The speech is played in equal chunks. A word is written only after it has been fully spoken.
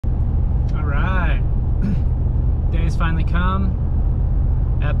has finally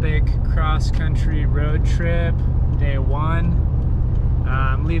come. Epic cross-country road trip, day 1.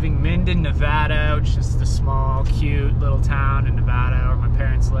 I'm leaving Minden, Nevada, which is the small, cute little town in Nevada where my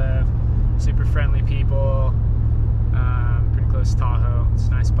parents live. Super friendly people, pretty close to Tahoe. It's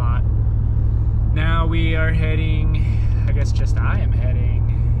a nice spot. Now we are heading, I guess just I am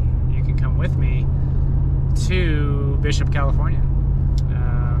heading, you can come with me, to Bishop, California.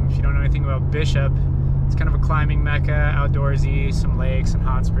 If you don't know anything about Bishop, it's kind of a climbing mecca, outdoorsy, some lakes and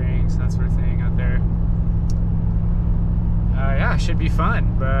hot springs, that sort of thing out there. Yeah, should be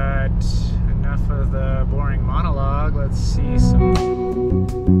fun, but enough of the boring monologue. Let's see some...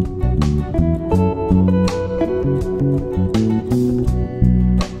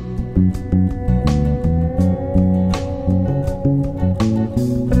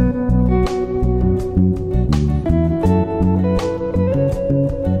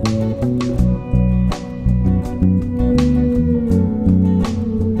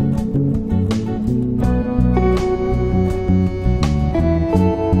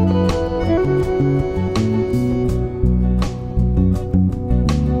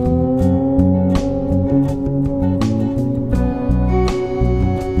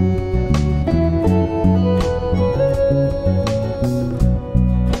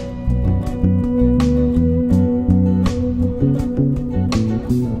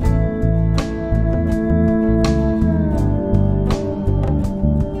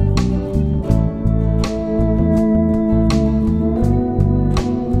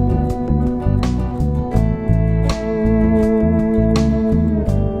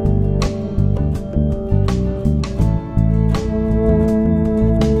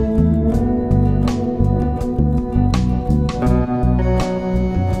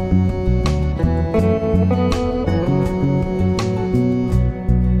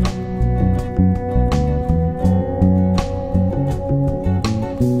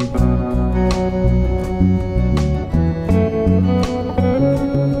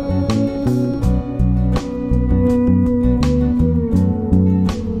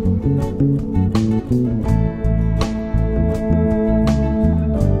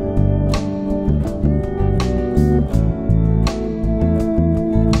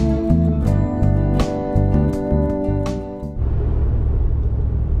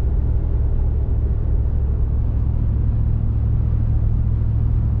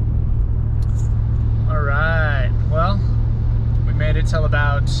 Till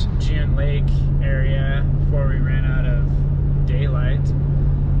about June Lake area before we ran out of daylight.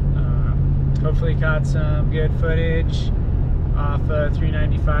 Hopefully caught some good footage off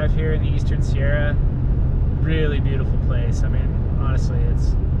 395 here in the Eastern Sierra. Really beautiful place. I mean, honestly,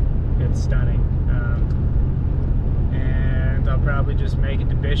 it's stunning. And I'll probably just make it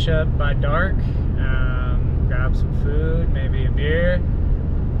to Bishop by dark, grab some food, maybe a beer,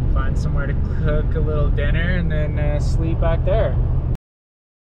 find somewhere to cook a little dinner, and then sleep back there.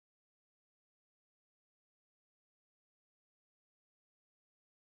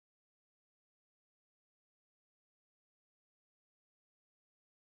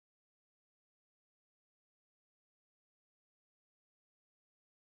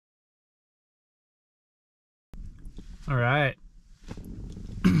 All right,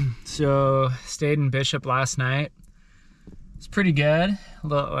 so stayed in Bishop last night. It's pretty good,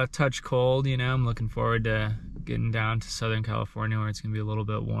 a touch cold, you know. I'm looking forward to getting down to Southern California where it's gonna be a little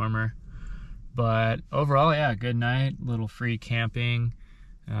bit warmer. But overall, yeah, good night, little free camping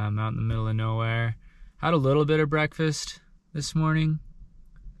out in the middle of nowhere. Had a little bit of breakfast this morning,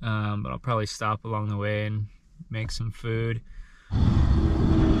 but I'll probably stop along the way and make some food.